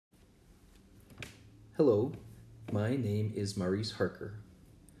Hello, my name is Maurice Harker.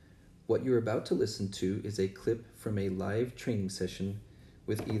 What you're about to listen to is a clip from a live training session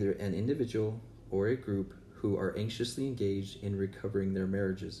with either an individual or a group who are anxiously engaged in recovering their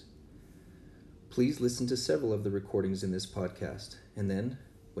marriages. Please listen to several of the recordings in this podcast, and then,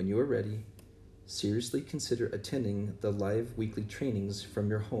 when you are ready, seriously consider attending the live weekly trainings from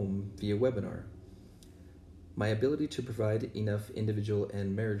your home via webinar. My ability to provide enough individual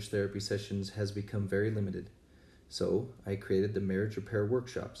and marriage therapy sessions has become very limited, so I created the marriage repair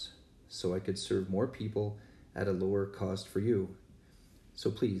workshops so I could serve more people at a lower cost for you.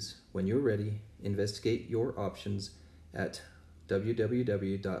 So please, when you're ready, investigate your options at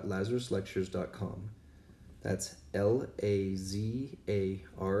www.lazaruslectures.com. That's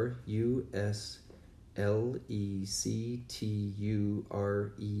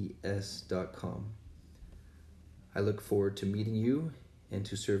LAZARUSLECTURES.com. I look forward to meeting you and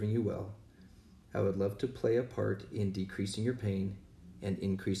to serving you well. I would love to play a part in decreasing your pain and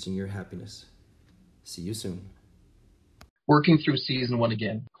increasing your happiness. See you soon. Working through season 1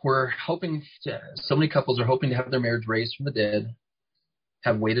 again. So many couples are hoping to have their marriage raised from the dead,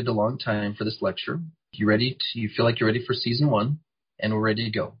 have waited a long time for this lecture. You feel like you're ready for season 1, and we're ready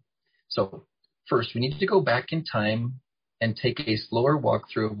to go. So first, we need to go back in time and take a slower walk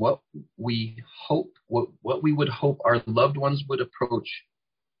through what we would hope our loved ones would approach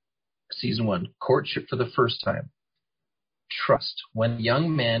season 1, courtship for the first time. Trust. When a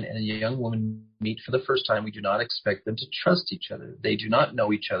young man and a young woman meet for the first time, we do not expect them to trust each other. They do not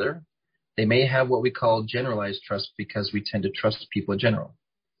know each other. They may have what we call generalized trust because we tend to trust people in general.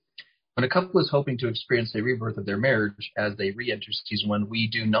 When a couple is hoping to experience a rebirth of their marriage as they re-enter season 1, we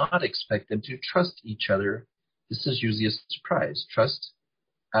do not expect them to trust each other. This is usually a surprise.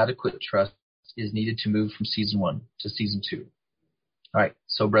 Adequate trust is needed to move from season 1 to season 2. All right,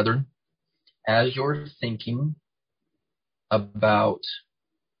 so brethren, as you're thinking about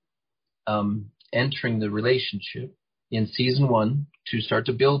entering the relationship in season 1 to start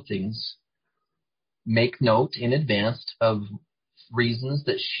to build things, make note in advance of reasons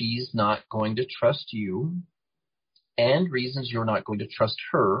that she's not going to trust you and reasons you're not going to trust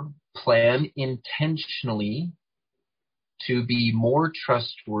her. Plan intentionally to be more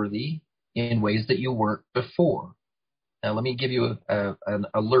trustworthy in ways that you weren't before. Now, let me give you an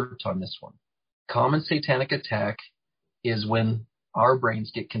alert on this one. Common satanic attack is when our brains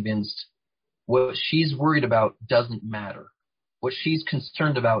get convinced what she's worried about doesn't matter. What she's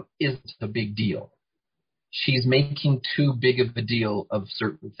concerned about isn't a big deal. She's making too big of a deal of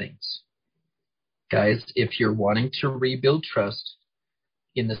certain things. Guys, if you're wanting to rebuild trust,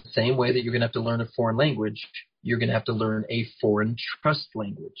 in the same way that you're going to have to learn a foreign language, you're going to have to learn a foreign trust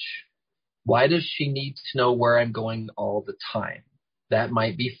language. Why does she need to know where I'm going all the time? That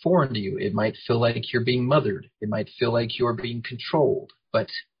might be foreign to you. It might feel like you're being mothered. It might feel like you're being controlled. But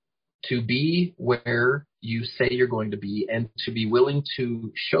to be where you say you're going to be and to be willing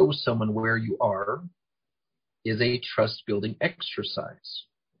to show someone where you are is a trust-building exercise.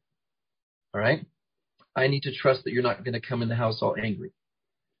 All right? I need to trust that you're not going to come in the house all angry.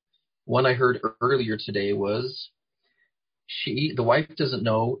 One I heard earlier today was the wife doesn't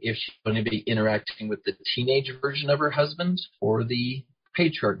know if she's going to be interacting with the teenage version of her husband or the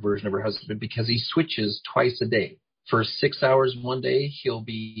patriarch version of her husband because he switches twice a day. For 6 hours one day, he'll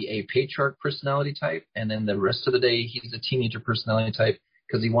be a patriarch personality type, and then the rest of the day, he's a teenager personality type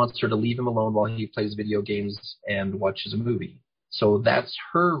because he wants her to leave him alone while he plays video games and watches a movie. So that's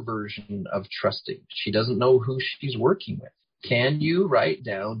her version of trusting. She doesn't know who she's working with. Can you write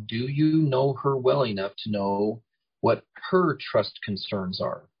down, do you know her well enough to know what her trust concerns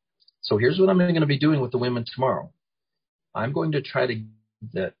are? So here's what I'm going to be doing with the women tomorrow. I'm going to try to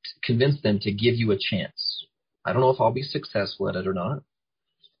convince them to give you a chance. I don't know if I'll be successful at it or not.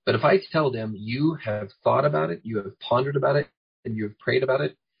 But if I tell them you have thought about it, you have pondered about it, and you have prayed about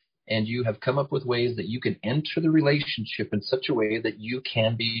it, and you have come up with ways that you can enter the relationship in such a way that you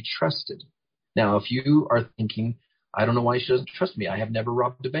can be trusted. Now, if you are thinking, I don't know why she doesn't trust me. I have never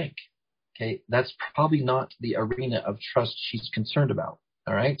robbed a bank. Okay, that's probably not the arena of trust she's concerned about.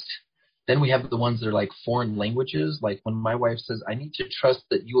 All right. Then we have the ones that are like foreign languages. Like when my wife says, I need to trust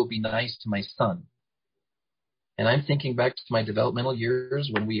that you will be nice to my son. And I'm thinking back to my developmental years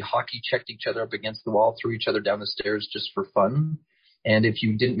when we hockey checked each other up against the wall, threw each other down the stairs just for fun. And if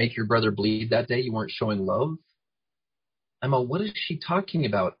you didn't make your brother bleed that day, you weren't showing love. I'm all, what is she talking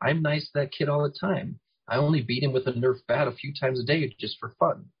about? I'm nice to that kid all the time. I only beat him with a Nerf bat a few times a day just for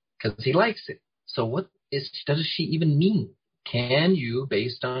fun because he likes it. So what does she even mean? Can you,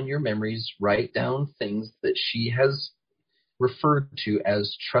 based on your memories, write down things that she has referred to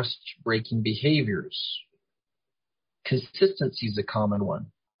as trust-breaking behaviors. Consistency is a common one.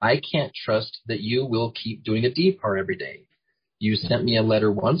 I can't trust that you will keep doing a DPAR every day. You sent me a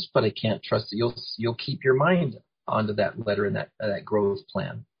letter once, but I can't trust that you'll keep your mind onto that letter and that growth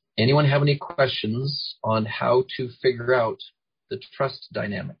plan. Anyone have any questions on how to figure out the trust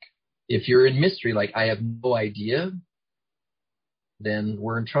dynamic? If you're in mystery, like I have no idea, then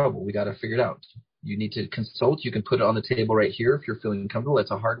we're in trouble. We got to figure it out. You need to consult. You can put it on the table right here if you're feeling comfortable.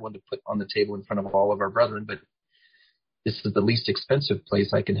 It's a hard one to put on the table in front of all of our brethren, but this is the least expensive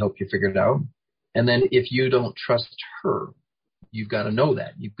place I can help you figure it out. And then if you don't trust her, you've got to know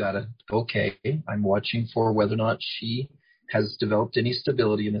that. You've got to, okay, I'm watching for whether or not she has developed any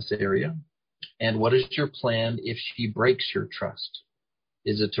stability in this area. And what is your plan if she breaks your trust?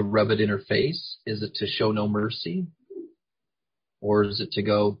 Is it to rub it in her face? Is it to show no mercy? Or is it to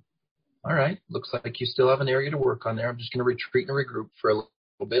go, all right, looks like you still have an area to work on there. I'm just going to retreat and regroup for a little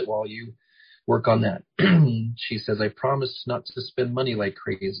bit while you work on that. She says, I promise not to spend money like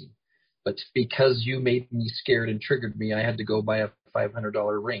crazy, but because you made me scared and triggered me, I had to go buy a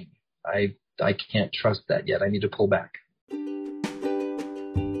 $500 ring. I can't trust that yet. I need to pull back.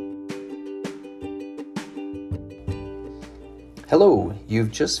 Hello,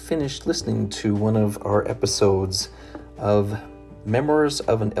 you've just finished listening to one of our episodes of Memoirs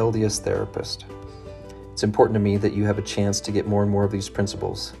of an LDS Therapist. It's important to me that you have a chance to get more and more of these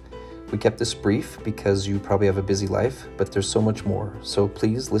principles. We kept this brief because you probably have a busy life, but there's so much more. So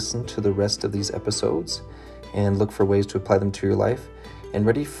please listen to the rest of these episodes and look for ways to apply them to your life. And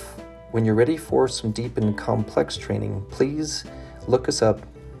when you're ready for some deep and complex training, please look us up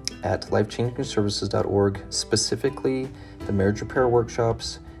at lifechangingservices.org, specifically the marriage repair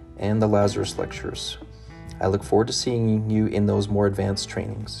workshops and the Lazarus lectures. I look forward to seeing you in those more advanced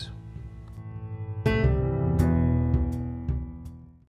trainings.